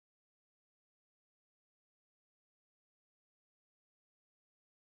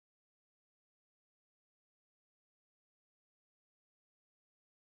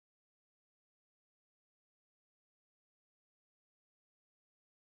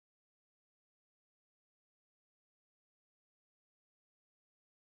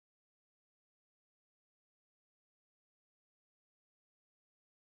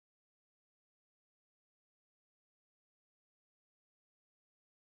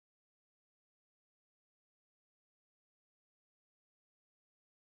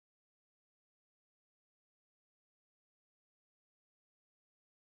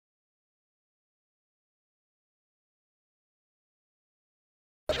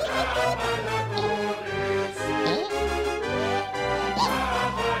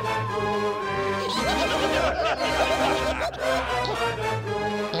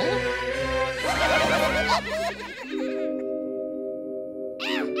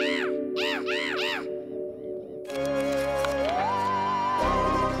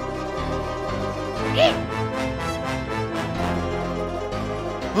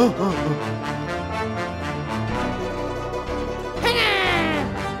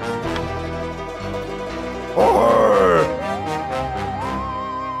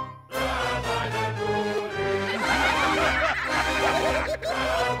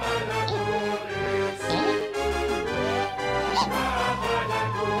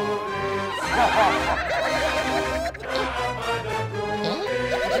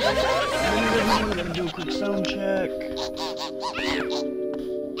I'm gonna do a quick sound check.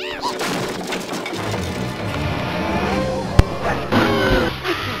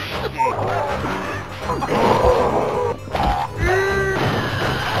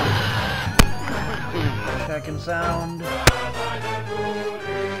 Checking sound.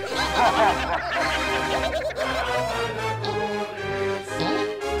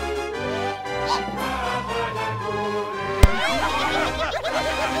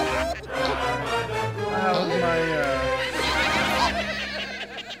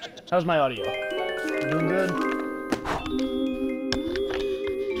 How's my audio? Doing good?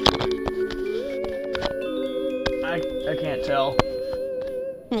 I can't tell.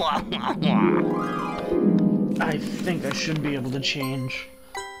 I think I should be able to change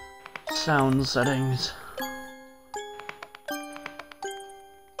sound settings.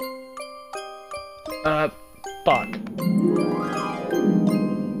 Fuck.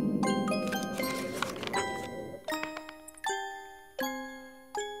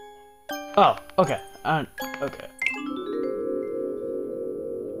 Oh, okay. Okay.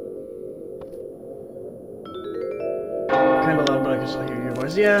 Kinda loud, but I can still hear your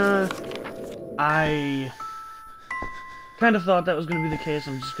voice. Yeah, I kind of thought that was gonna be the case.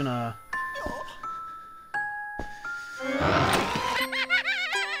 I'm just gonna...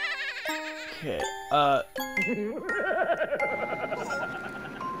 Okay, Here,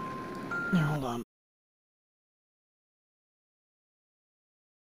 hold on.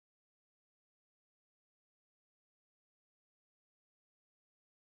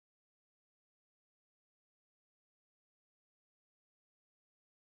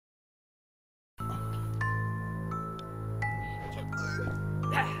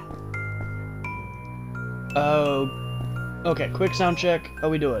 Oh, okay, quick sound check. How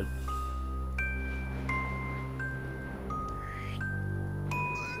we doing?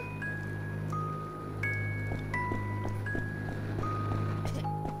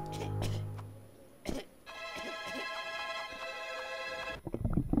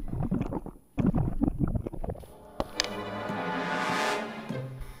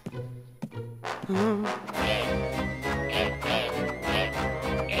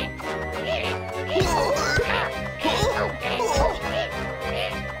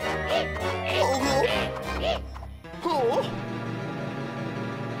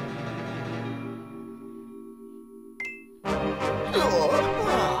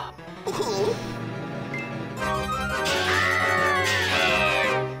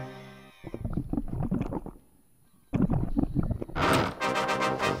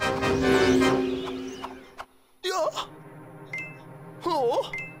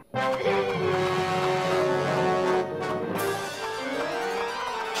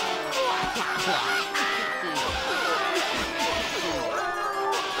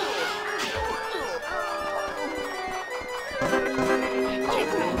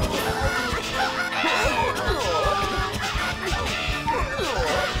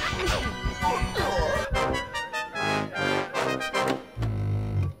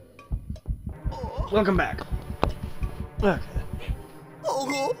 Welcome back. Okay.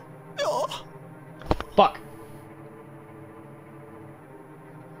 Fuck.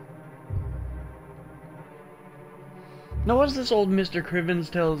 Now, what's this old Mr.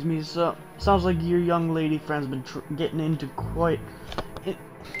 Crivens tells me? So, sounds like your young lady friend's been getting into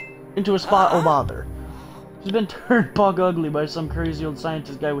into a spot of bother. She's been turned bug ugly by some crazy old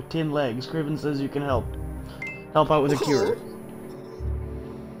scientist guy with 10 legs. Crivens says you can help out with a cure.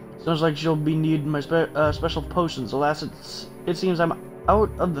 Sounds like she'll be needing my special potions. Alas, it seems I'm out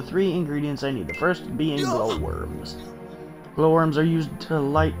of the 3 ingredients I need. The first being glowworms. Glowworms are used to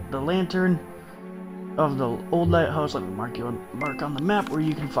light the lantern of the old lighthouse. Let me mark on the map where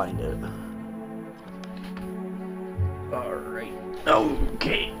you can find it. Alright.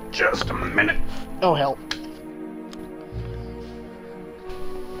 Okay, just a minute. Oh, hell.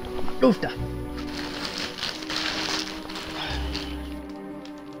 Oofta.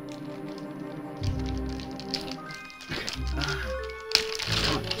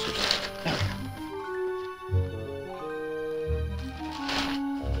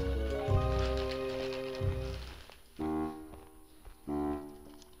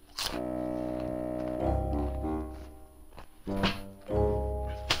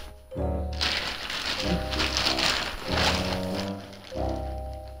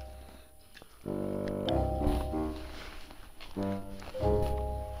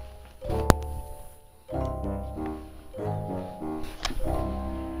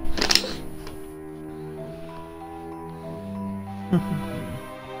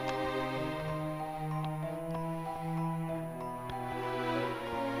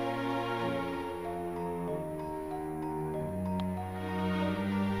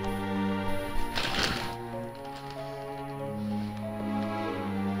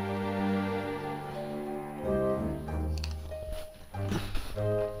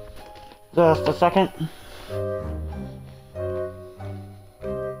 Just a second.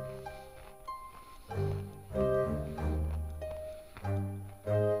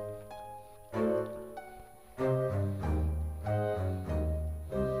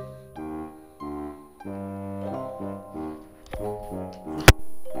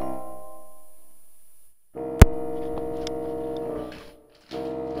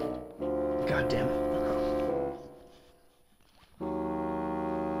 God damn it.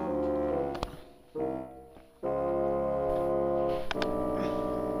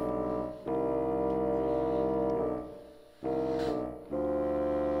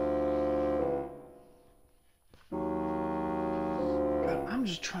 God, I'm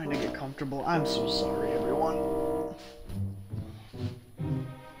just trying to get comfortable. I'm so sorry, everyone.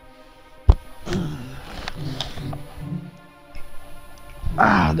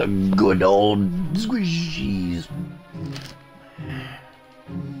 Ah, the good old squishies.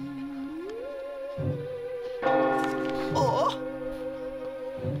 Oh.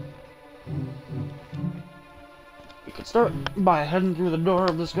 You can start by heading through the door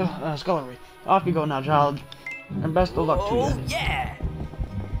of the scullery. Off you go now, child. And best of luck to you. Oh, yeah.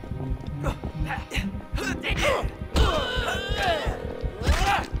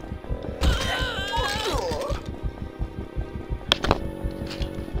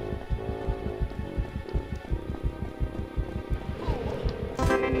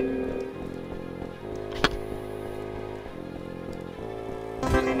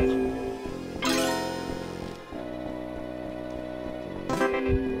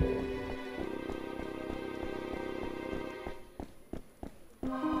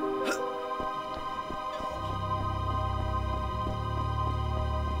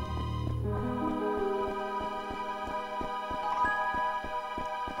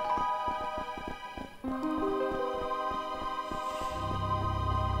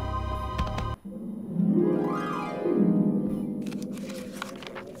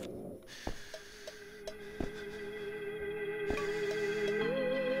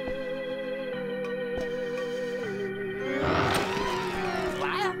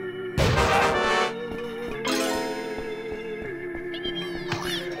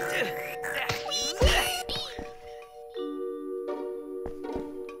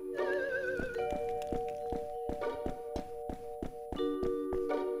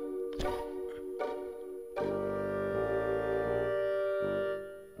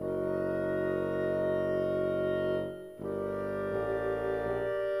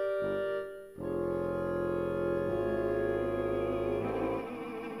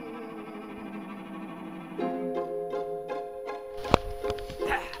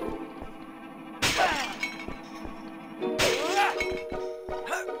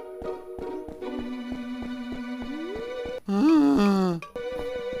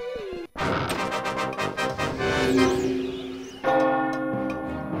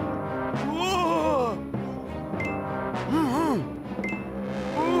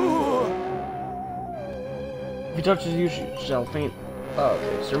 If he touches you, shall faint.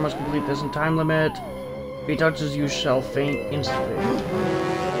 Okay, sir must complete this in time limit. If he touches you, shall faint instantly.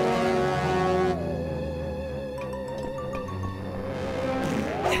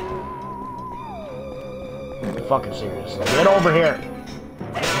 You're fucking serious. Get over here!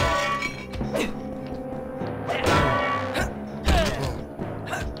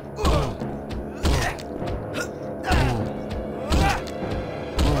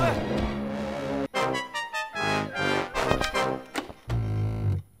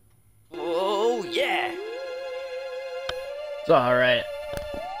 Oh, yeah. It's alright.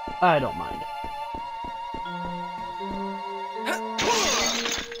 I don't mind.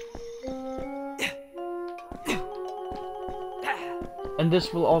 And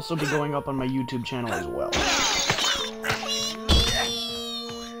this will also be going up on my YouTube channel as well.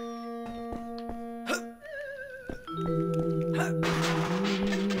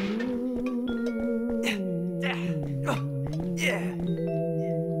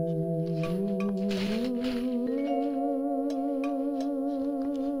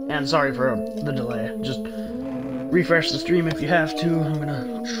 And sorry for the delay. Just refresh the stream if you have to. I'm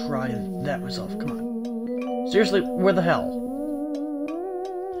gonna try that myself. Come on. Seriously, where the hell?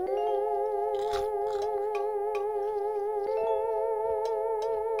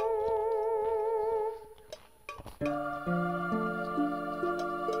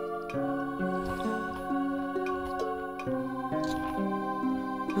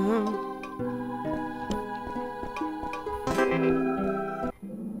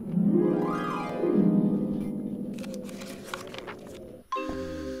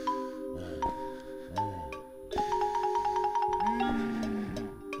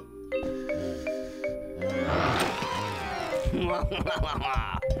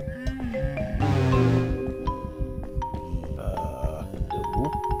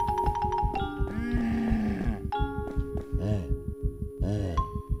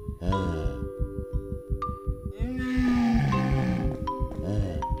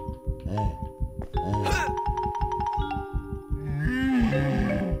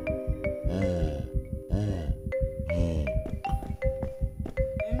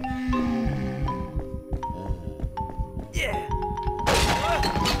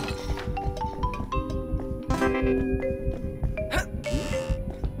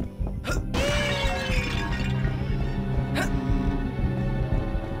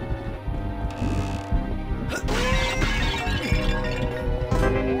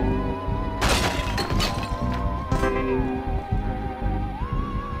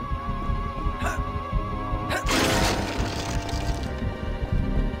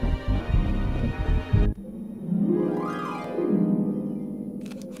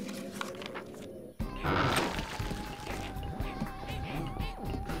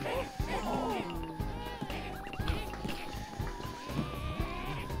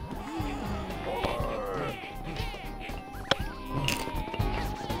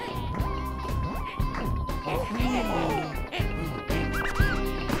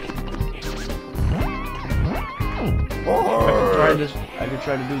 I could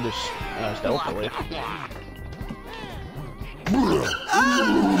try to do this stealthily.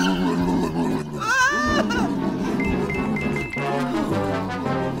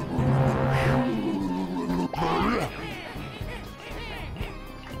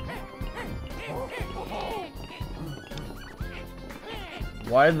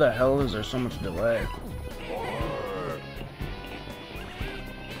 Why the hell is there so much delay?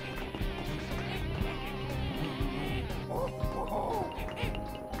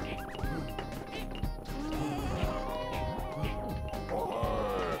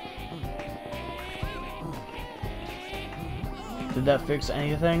 Did that fix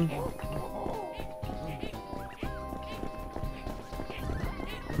anything?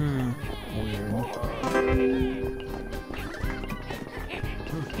 Weird.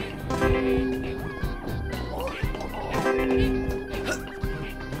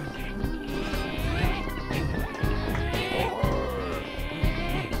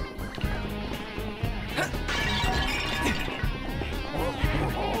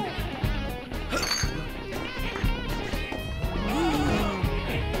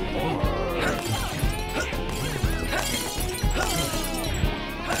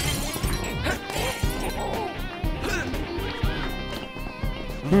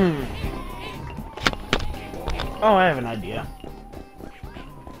 Oh, I have an idea.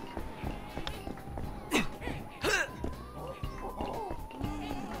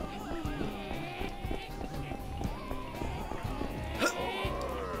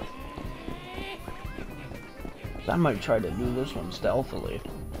 I might try to do this one stealthily.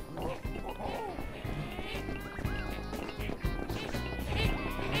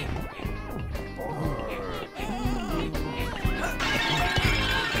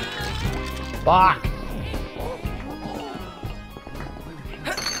 Fuck!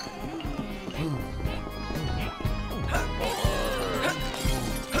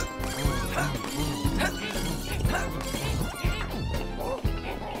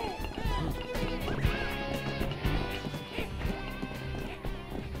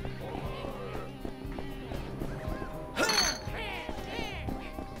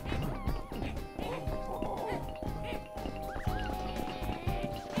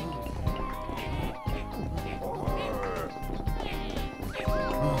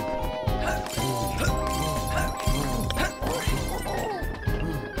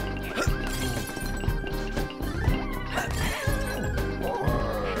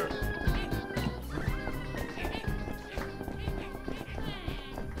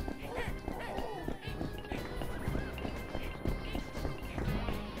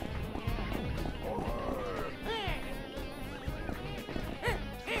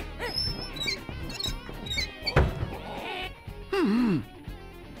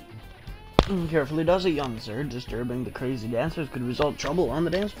 Carefully does it, young sir. Disturbing the crazy dancers could result trouble on the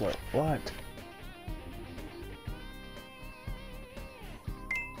dance floor. What?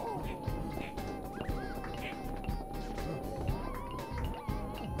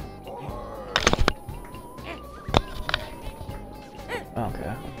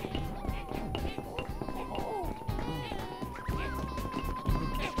 Okay.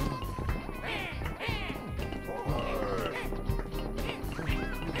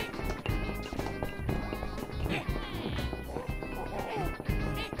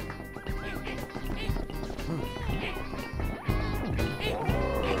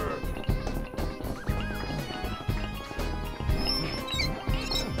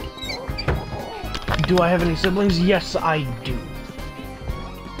 Do I have any siblings? Yes, I do.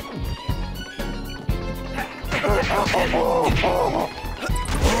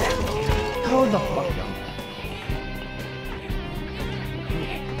 How the fuck?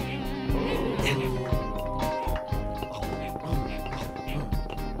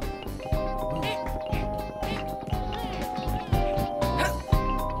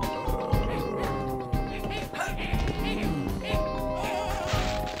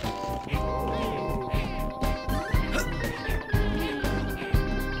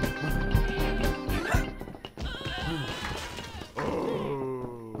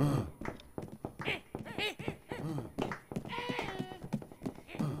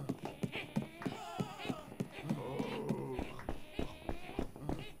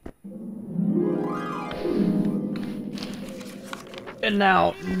 And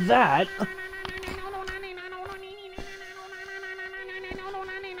now that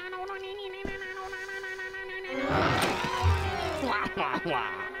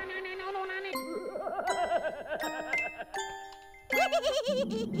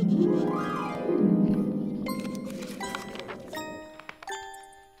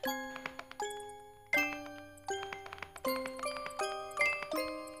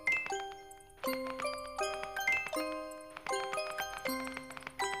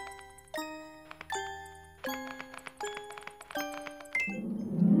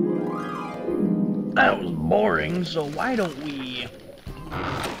was boring, so why don't we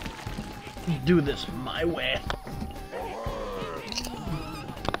do this my way?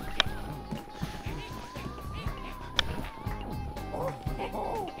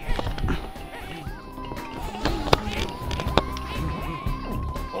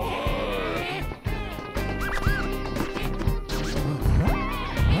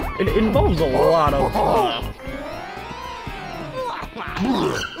 It involves a lot of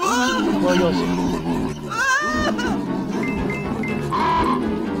well, you'll see.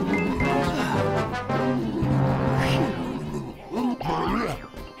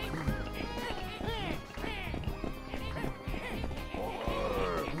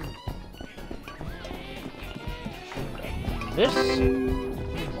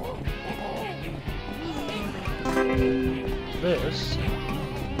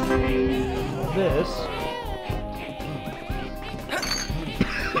 This,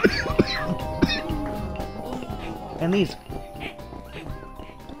 and these.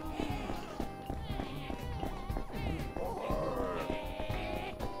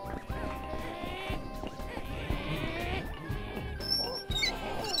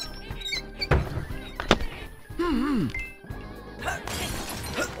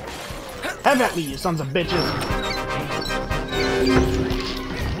 Have at me, you sons of bitches!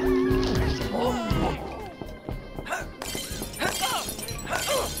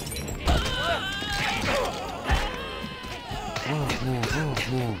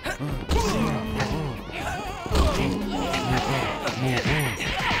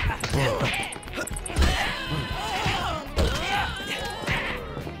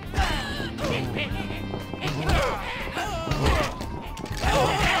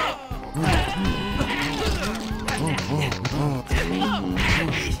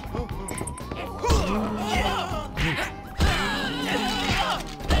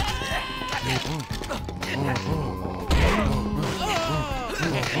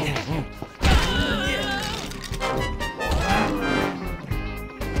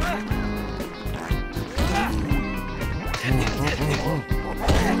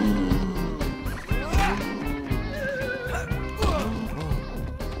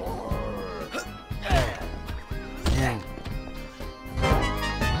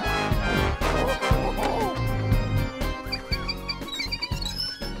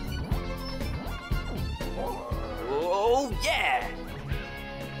 Oh, yeah!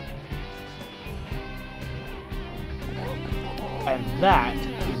 And that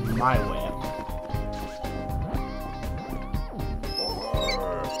is my way.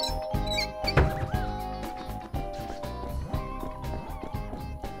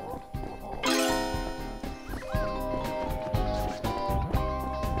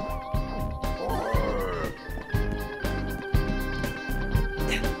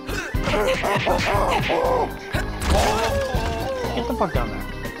 Get the fuck down there.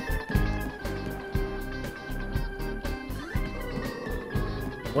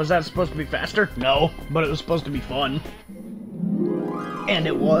 Was that supposed to be faster? No, but it was supposed to be fun. And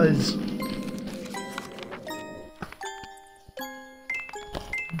it was.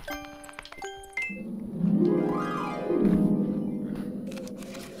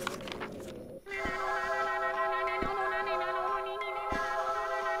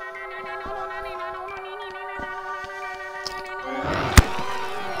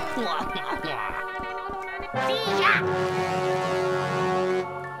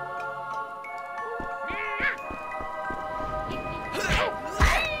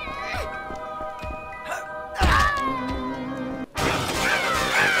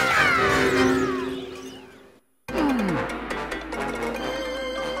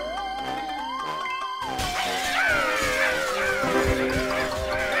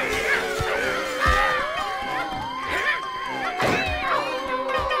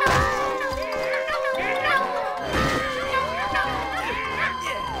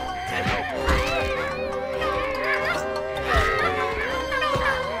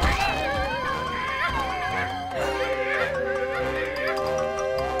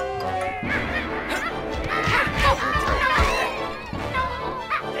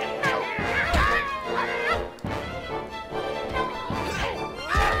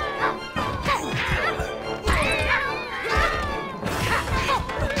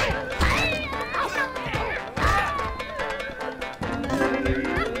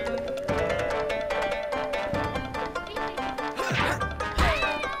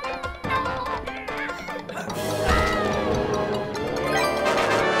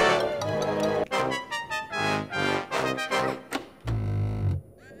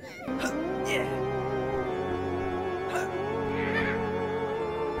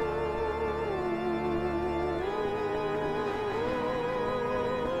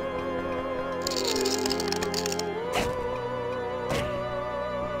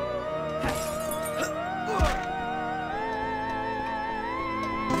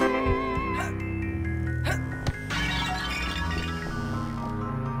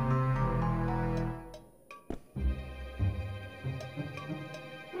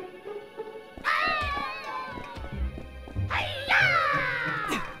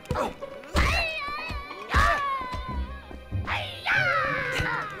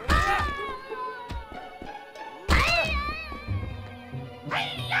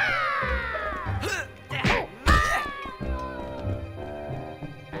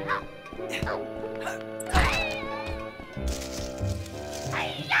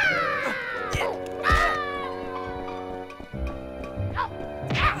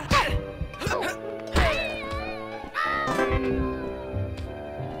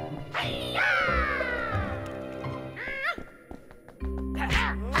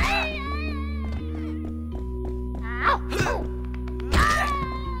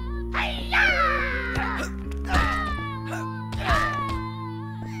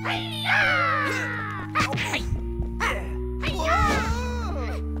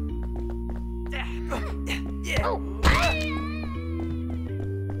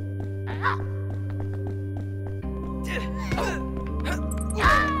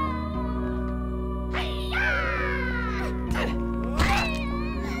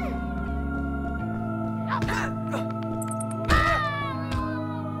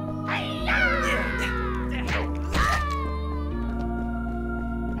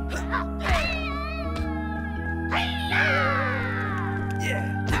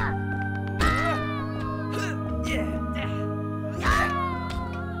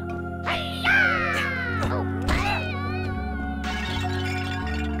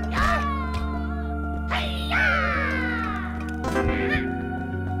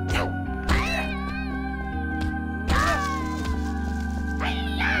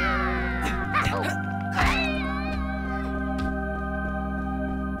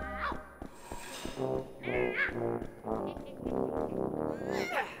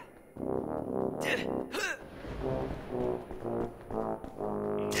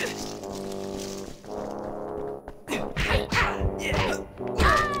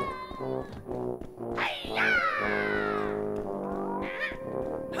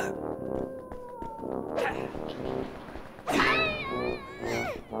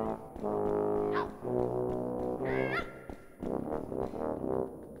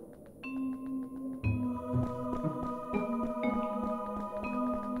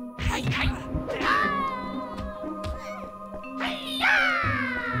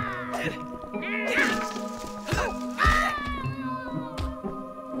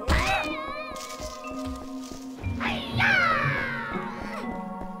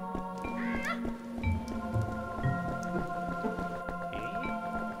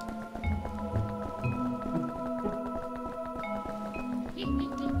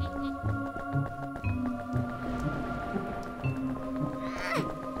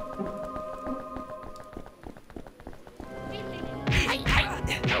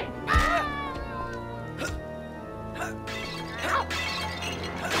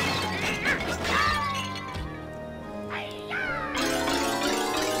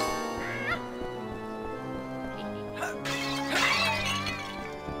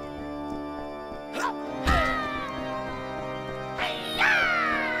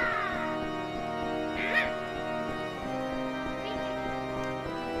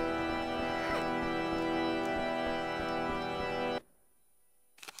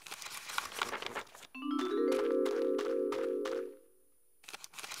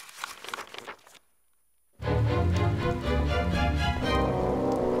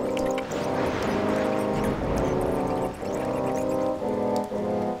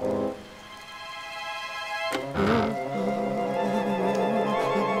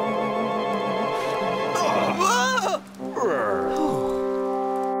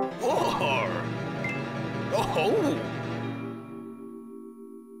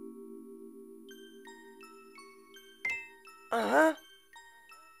 Uh-huh.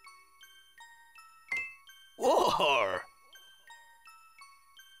 War.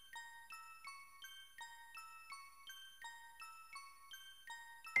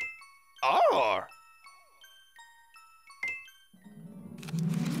 Arr.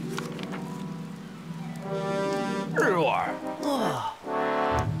 Roar.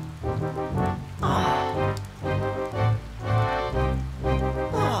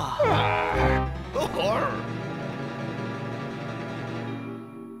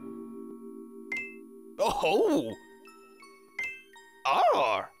 Oh!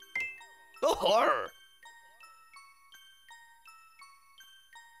 Arr! Oh!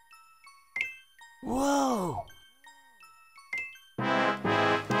 Whoa!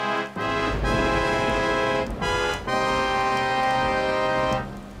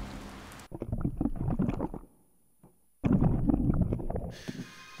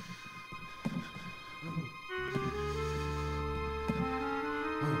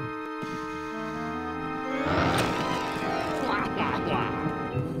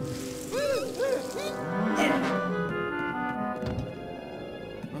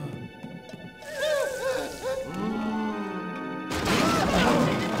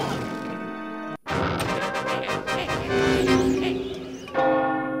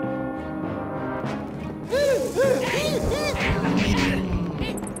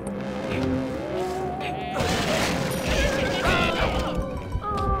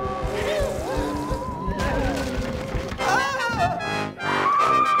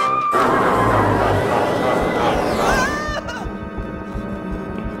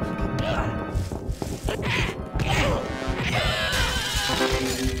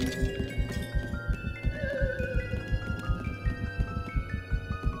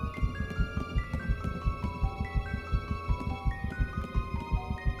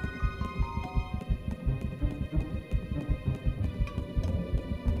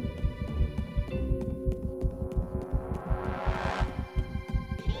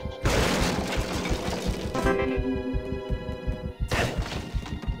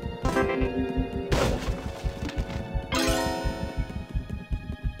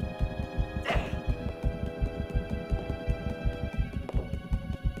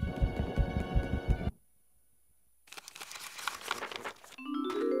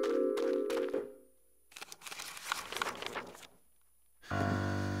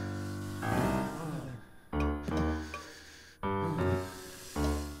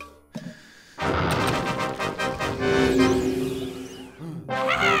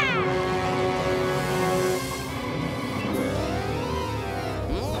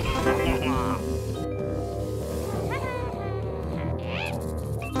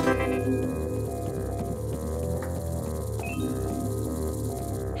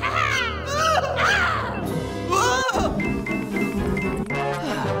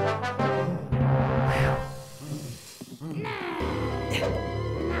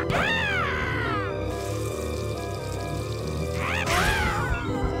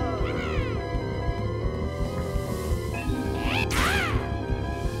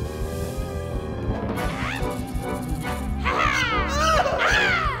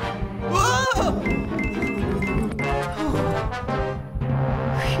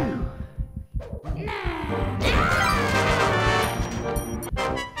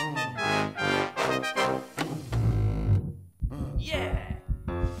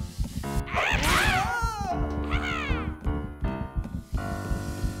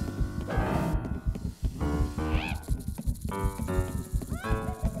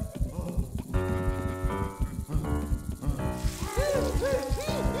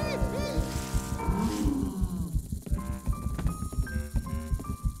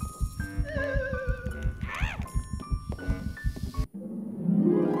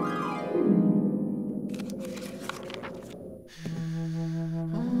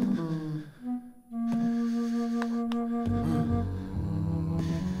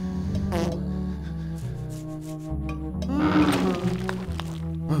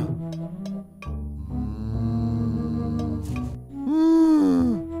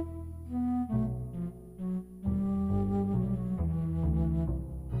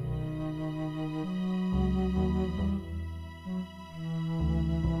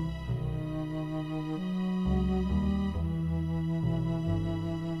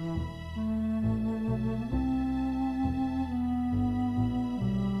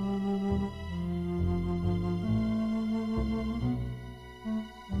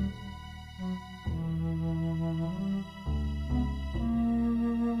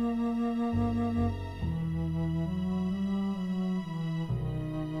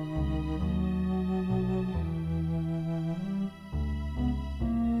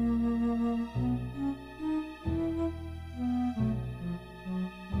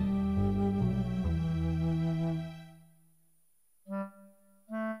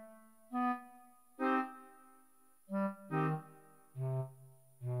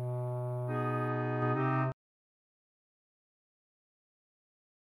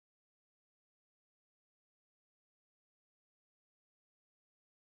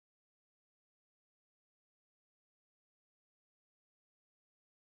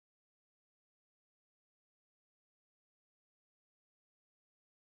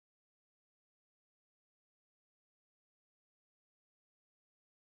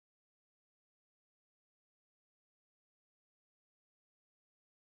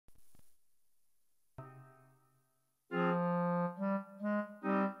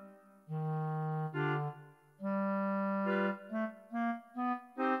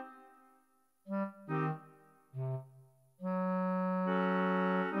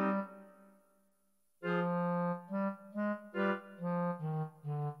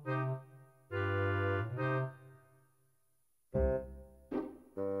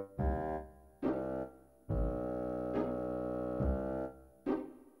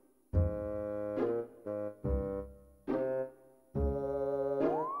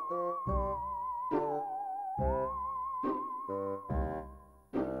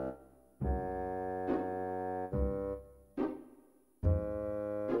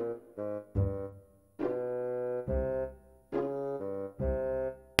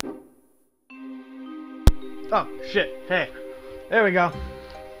 Oh, shit. Hey. There we go.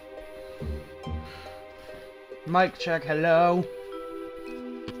 Mic check, hello.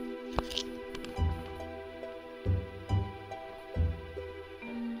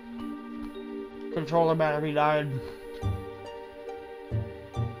 Controller battery died.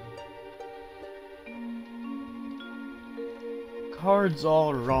 Cards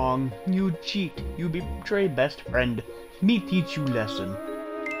all wrong. You cheat. You betray best friend. Me teach you lesson.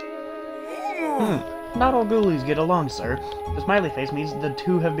 Not all ghoulies get along, sir. The smiley face means the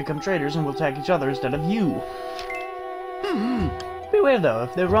two have become traitors and will attack each other instead of you. Beware though,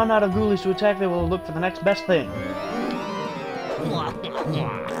 if they run out of ghoulies to attack, they will look for the next best thing.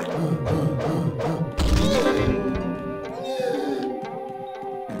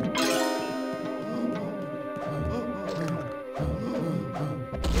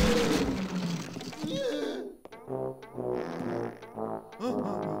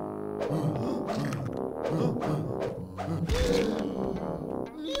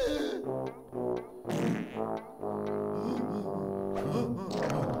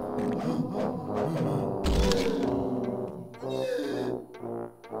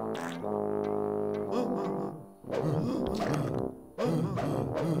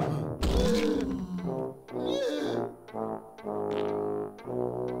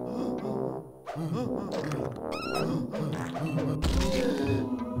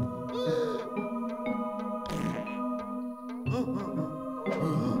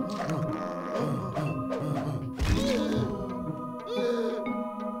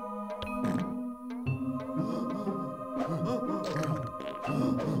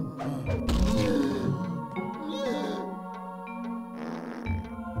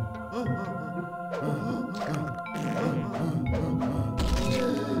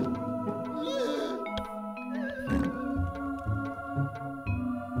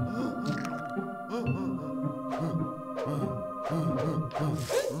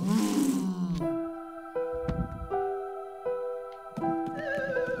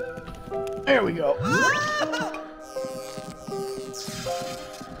 There we go.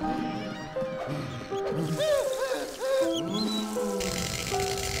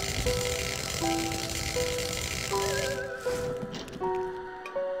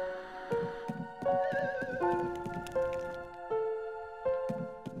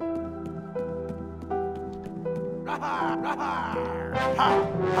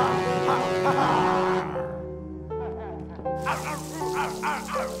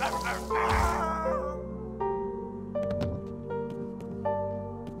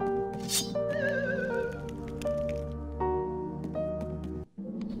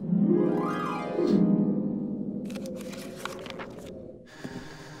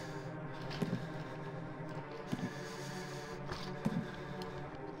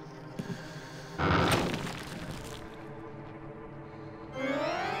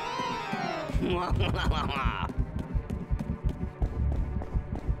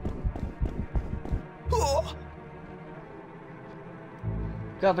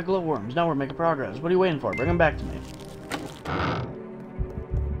 Got the glowworms. Now we're making progress. What are you waiting for? Bring them back to me.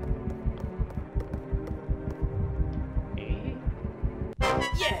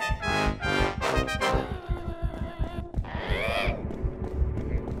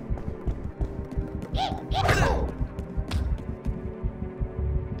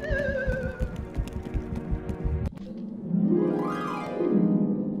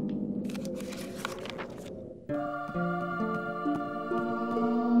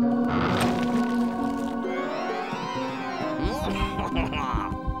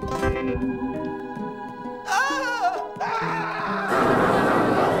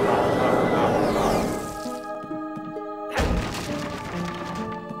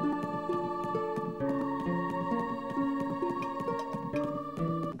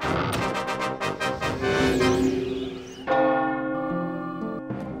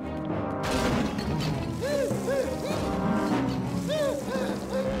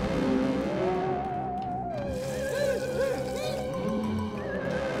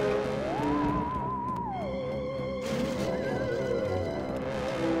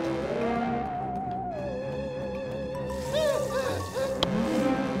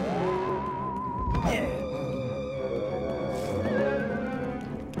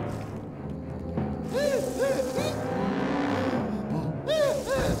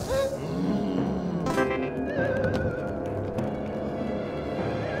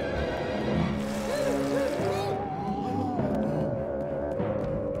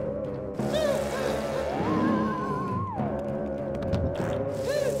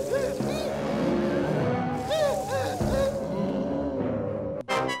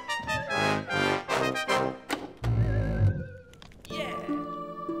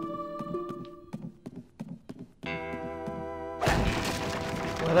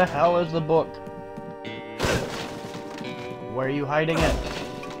 Where the hell is the book? Where are you hiding it?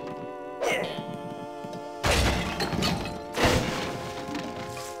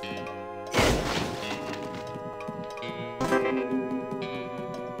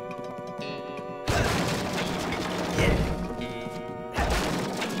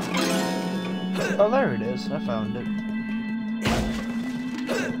 Oh, there it is. I found it.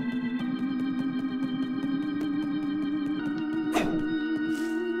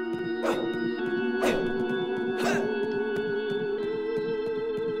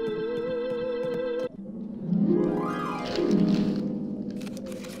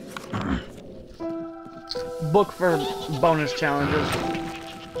 Book for bonus challenges.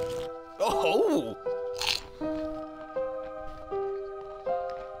 Oh!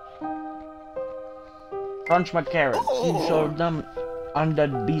 Crunch my carrots. You Oh. showed them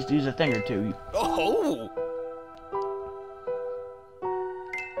undead beasties a thing or two. Oh!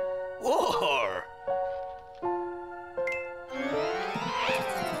 War!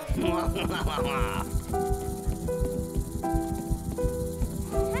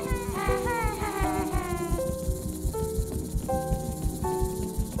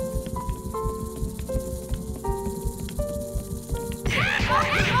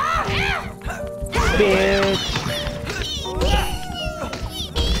 Bitch.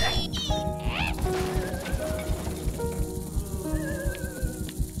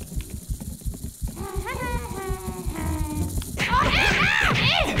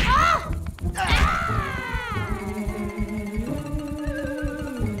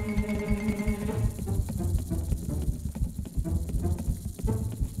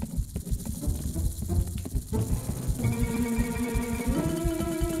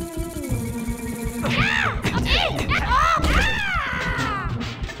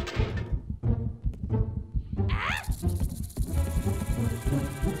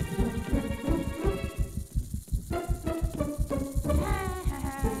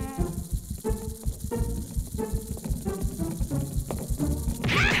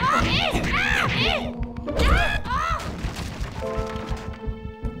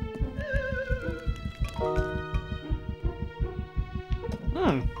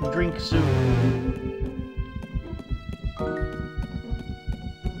 Drink soup.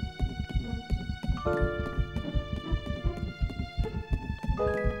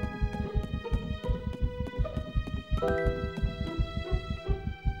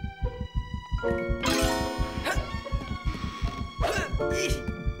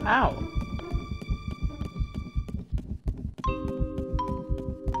 Ow.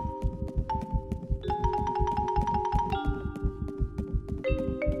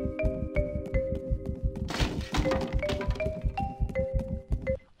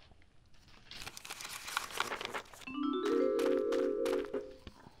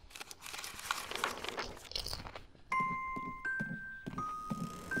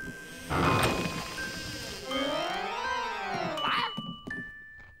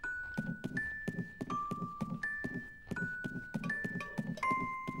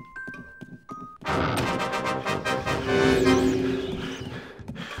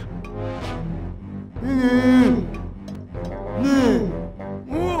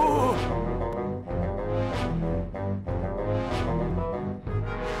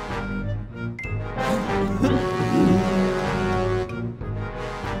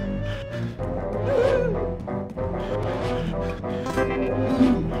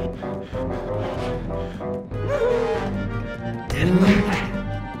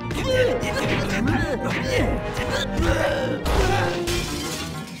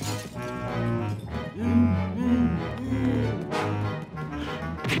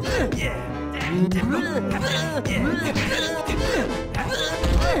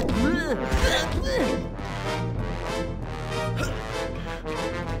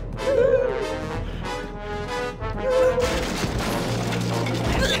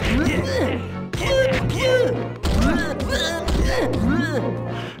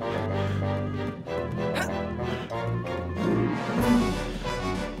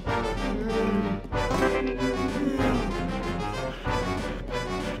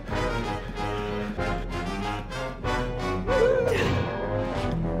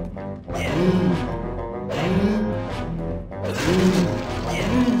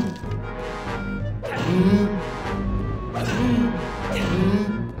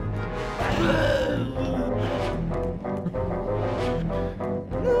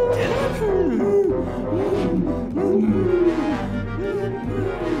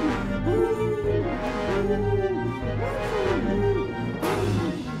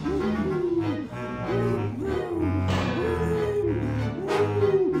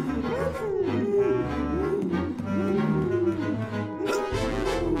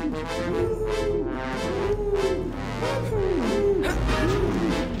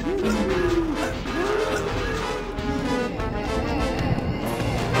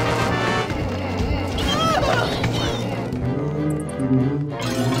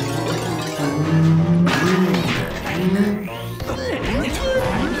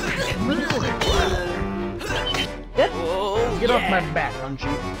 back,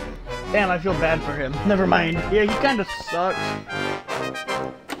 Hunchy. Damn, I feel bad for him. Never mind. Yeah, he kind of sucks.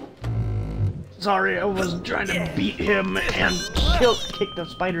 Sorry, I was trying to beat him and kick the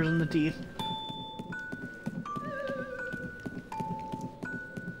spiders in the teeth.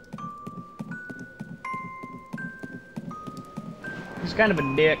 He's kind of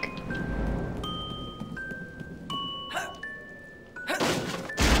a dick.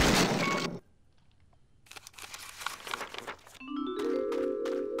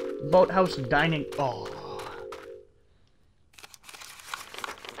 Boathouse dining. Oh.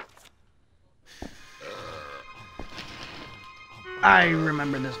 I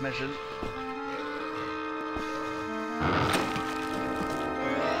remember this mission.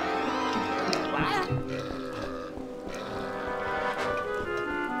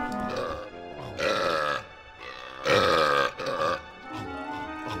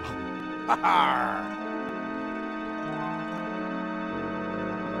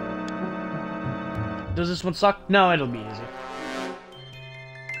 Does this one suck? No, it'll be easy.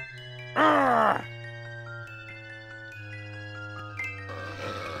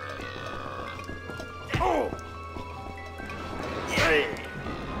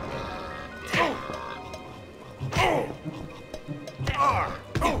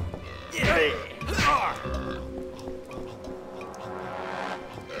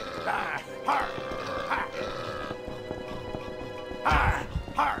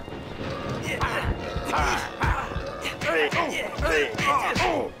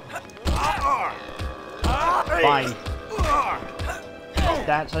 Fine.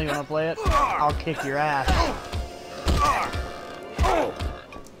 That's how you wanna play it? I'll kick your ass.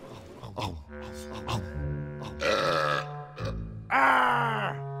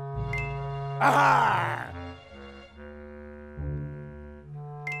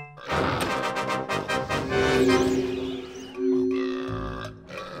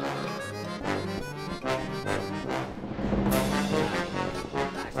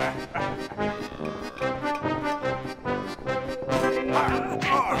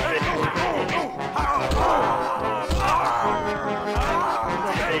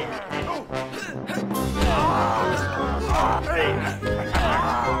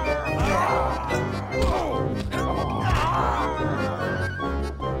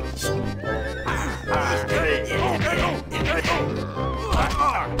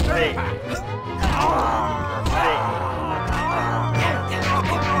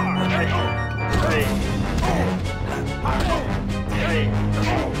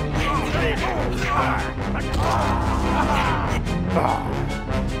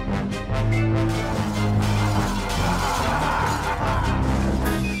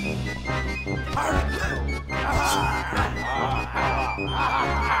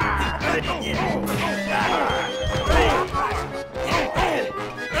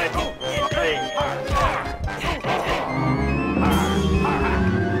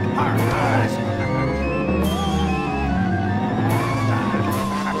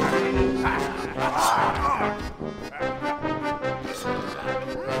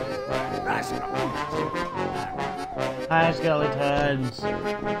 Hi, skeletons.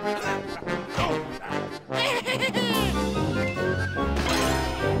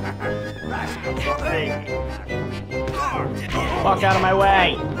 Fuck out of my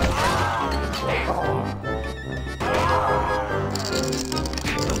way!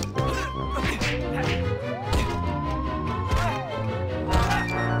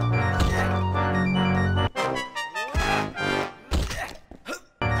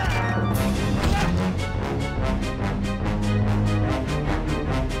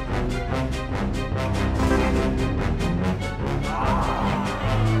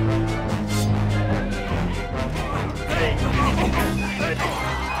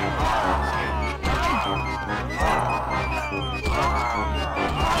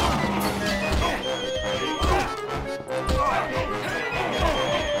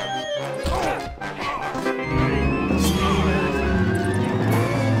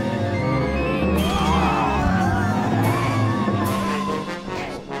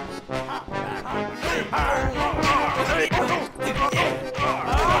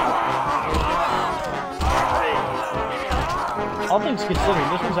 All things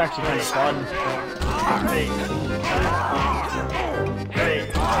considered, this one's actually kind of fun.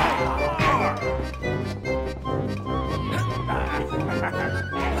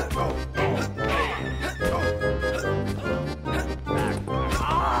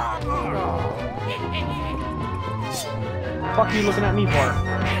 Fuck are you looking at me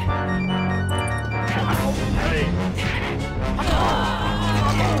for?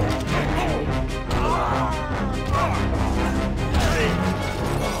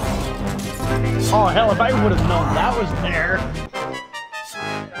 Oh, hell, if I would have known that was there.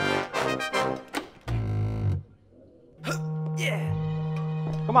 Yeah.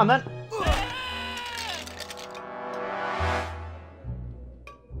 Come on, then.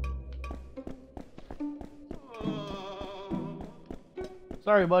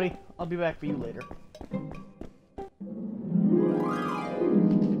 Sorry, buddy. I'll be back for you later.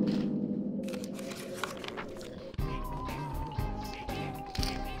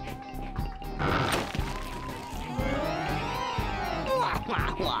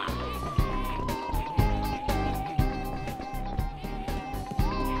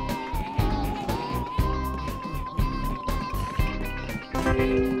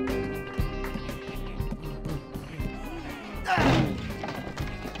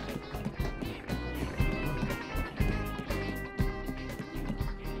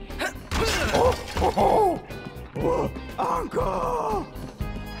 Uncle!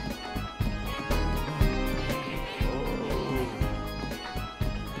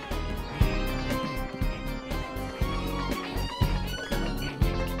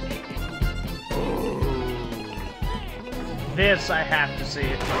 This, I have to see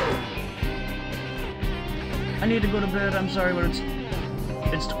it. I need to go to bed. I'm sorry, but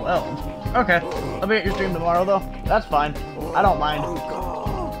it's 12. Okay. I'll be at your stream tomorrow, though. That's fine. I don't mind.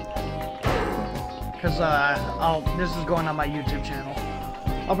 Because, this is going on my YouTube channel.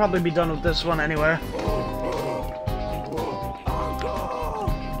 I'll probably be done with this one anyway.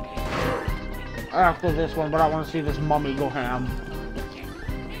 After this one, but I want to see this mummy go ham.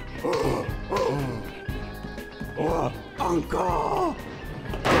 Uncle!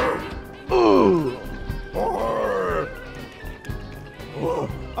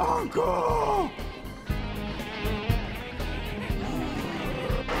 Uncle!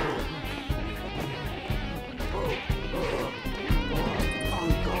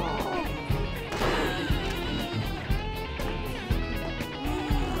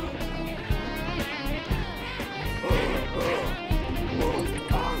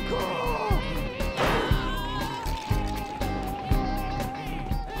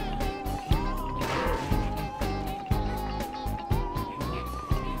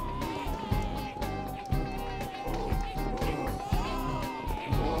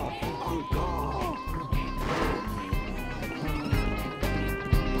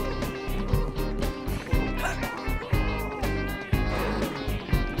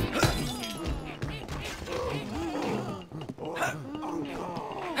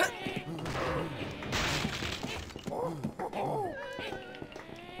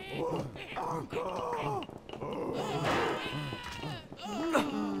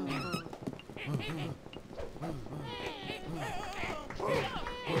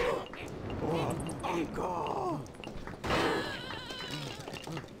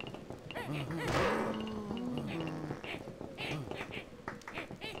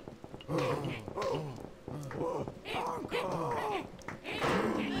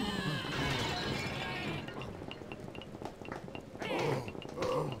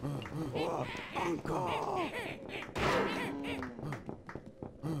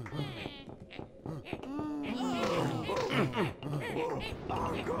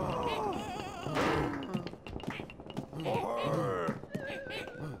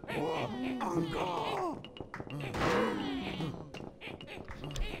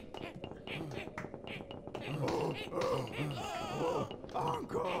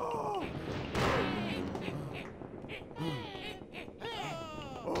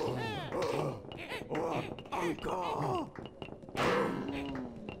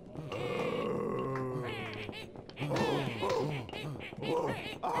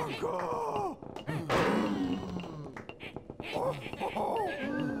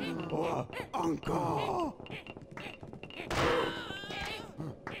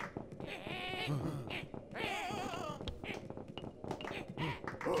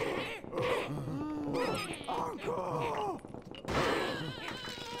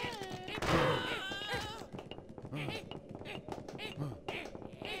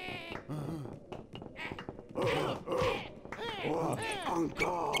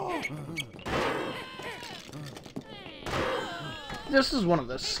 This is one of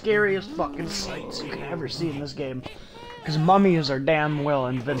the scariest fucking sights you can ever see in this game. Because mummies are damn well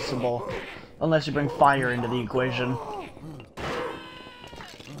invincible. Unless you bring fire into the equation.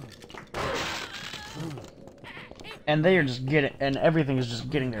 And they are just getting, and everything is just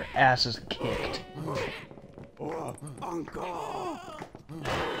getting their asses kicked.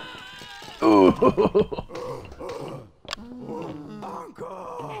 Ooh.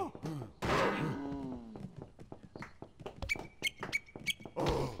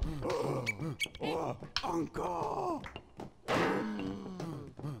 Uncle.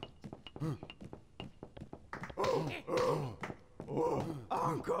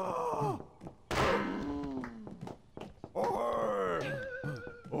 Uncle.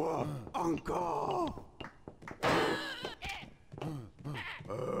 Uncle.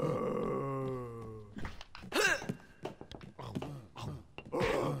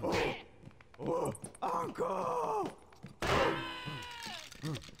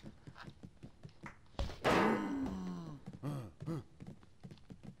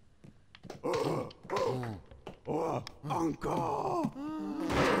 Uncle. Uncle.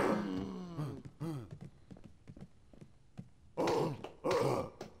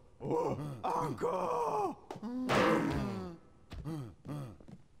 Uncle.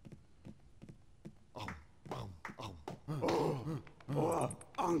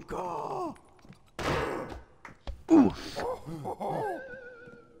 Uncle. Oof.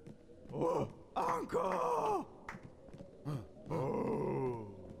 Uncle.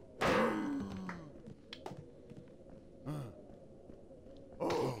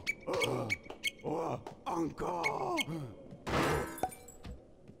 Uncle. Uncle.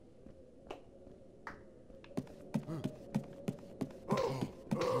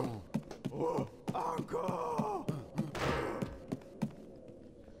 Uncle. Uncle.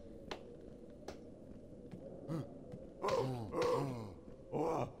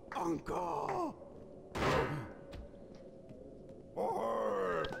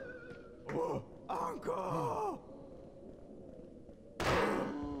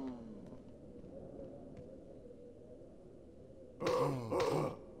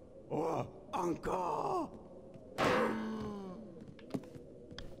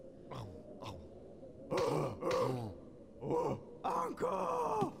 Uncle.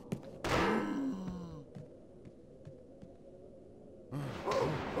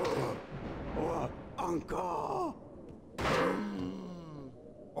 Uncle. Uncle.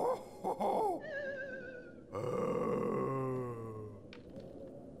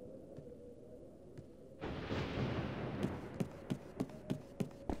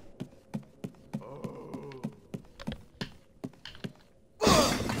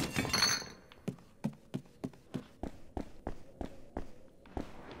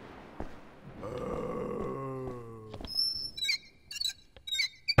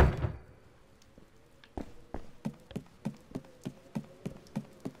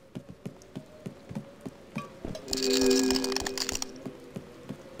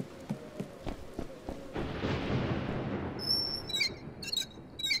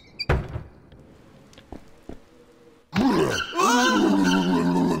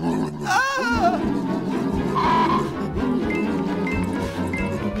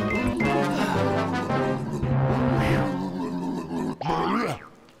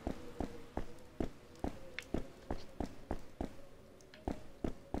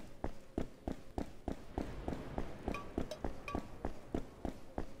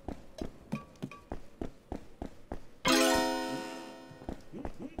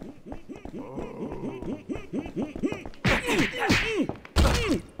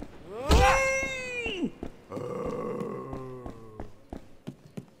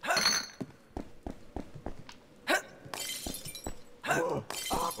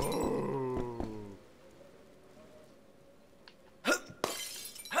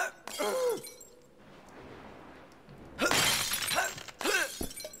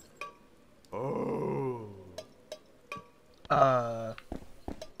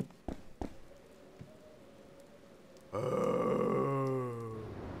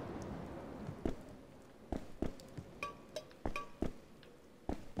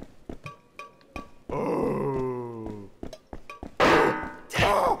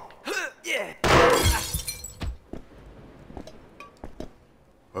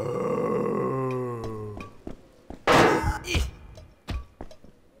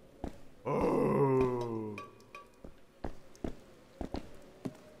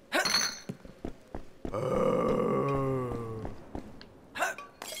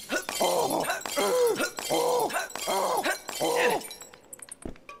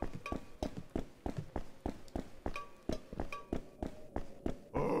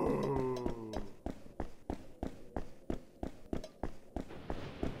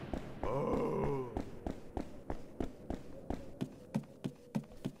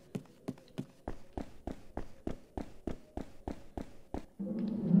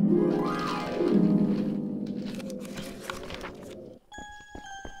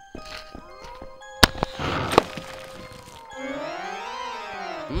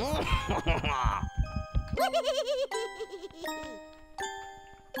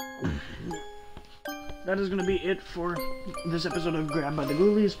 that is going to be it for this episode of Grabbed by the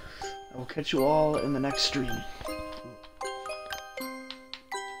Ghoulies. I will catch you all in the next stream.